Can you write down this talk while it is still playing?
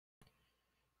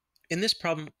In this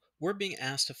problem, we're being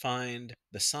asked to find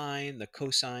the sine, the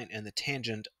cosine, and the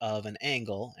tangent of an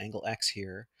angle, angle x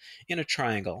here, in a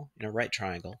triangle, in a right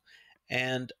triangle.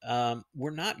 And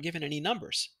we're not given any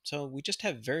numbers. So we just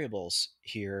have variables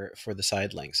here for the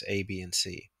side lengths, a, b, and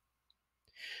c.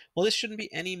 Well, this shouldn't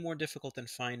be any more difficult than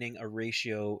finding a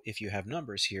ratio if you have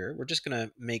numbers here. We're just going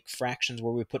to make fractions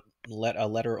where we put a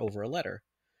letter over a letter.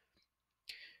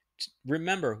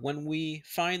 Remember, when we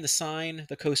find the sine,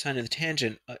 the cosine, and the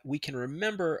tangent, we can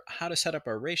remember how to set up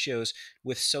our ratios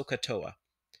with SOHCAHTOA.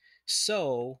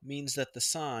 So means that the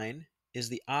sine is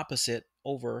the opposite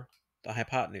over the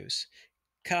hypotenuse.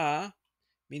 Ka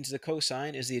means the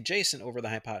cosine is the adjacent over the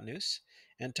hypotenuse.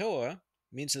 And TOA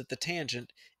means that the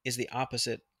tangent is the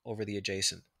opposite over the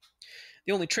adjacent.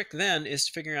 The only trick then is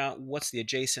figuring out what's the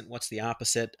adjacent, what's the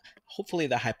opposite. Hopefully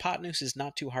the hypotenuse is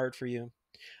not too hard for you.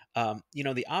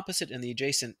 The opposite and the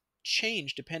adjacent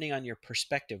change depending on your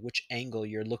perspective, which angle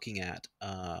you're looking at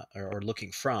or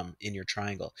looking from in your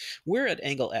triangle. We're at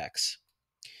angle x.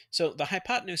 So the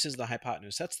hypotenuse is the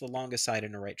hypotenuse. That's the longest side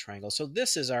in a right triangle. So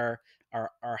this is our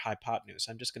hypotenuse.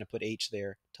 I'm just going to put h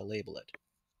there to label it.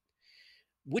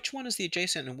 Which one is the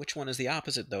adjacent and which one is the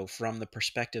opposite, though, from the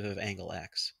perspective of angle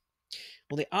x?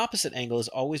 Well, the opposite angle is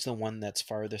always the one that's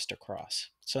farthest across.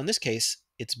 So in this case,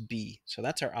 it's b. So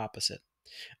that's our opposite.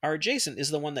 Our adjacent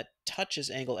is the one that touches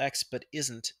angle x but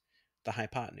isn't the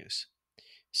hypotenuse.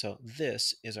 So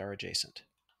this is our adjacent.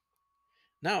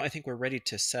 Now I think we're ready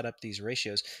to set up these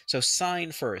ratios. So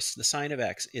sine first, the sine of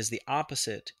x is the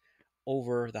opposite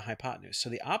over the hypotenuse. So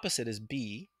the opposite is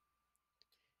b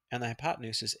and the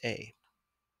hypotenuse is a.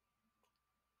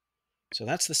 So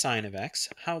that's the sine of x.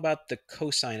 How about the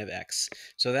cosine of x?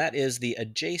 So that is the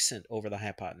adjacent over the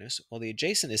hypotenuse. Well, the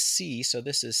adjacent is c, so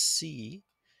this is c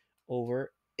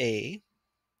over a.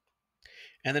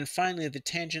 And then finally, the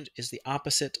tangent is the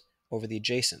opposite over the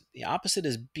adjacent. The opposite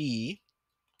is b,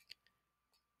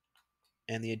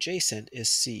 and the adjacent is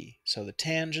c. So the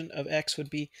tangent of x would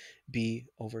be b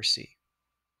over c.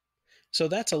 So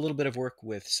that's a little bit of work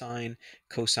with sine,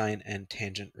 cosine, and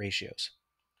tangent ratios.